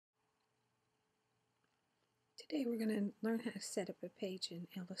Today we're going to learn how to set up a page in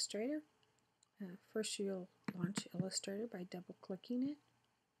Illustrator. First you'll launch Illustrator by double clicking it.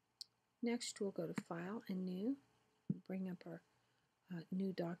 Next we'll go to File and New, bring up our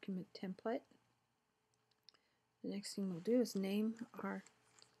new document template. The next thing we'll do is name our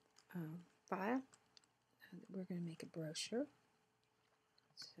file. We're going to make a brochure.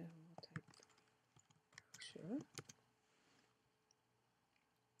 So we'll type brochure.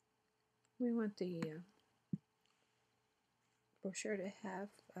 We want the brochure to have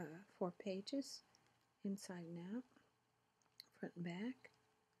 4 pages, inside and out, front and back.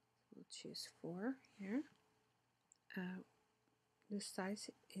 We'll choose 4 here. This size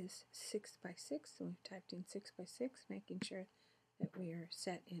is 6 by 6, so we've typed in 6 by 6, making sure that we are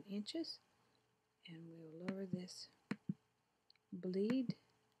set in inches. And we'll lower this bleed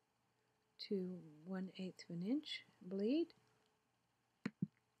to 1/8 of an inch bleed.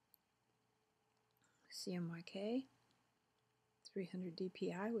 CMYK 300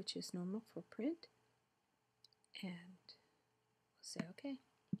 DPI, which is normal for print, and we'll say OK.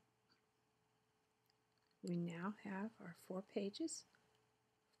 We now have our 4 pages,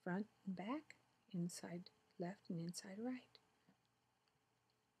 front and back, inside left and inside right.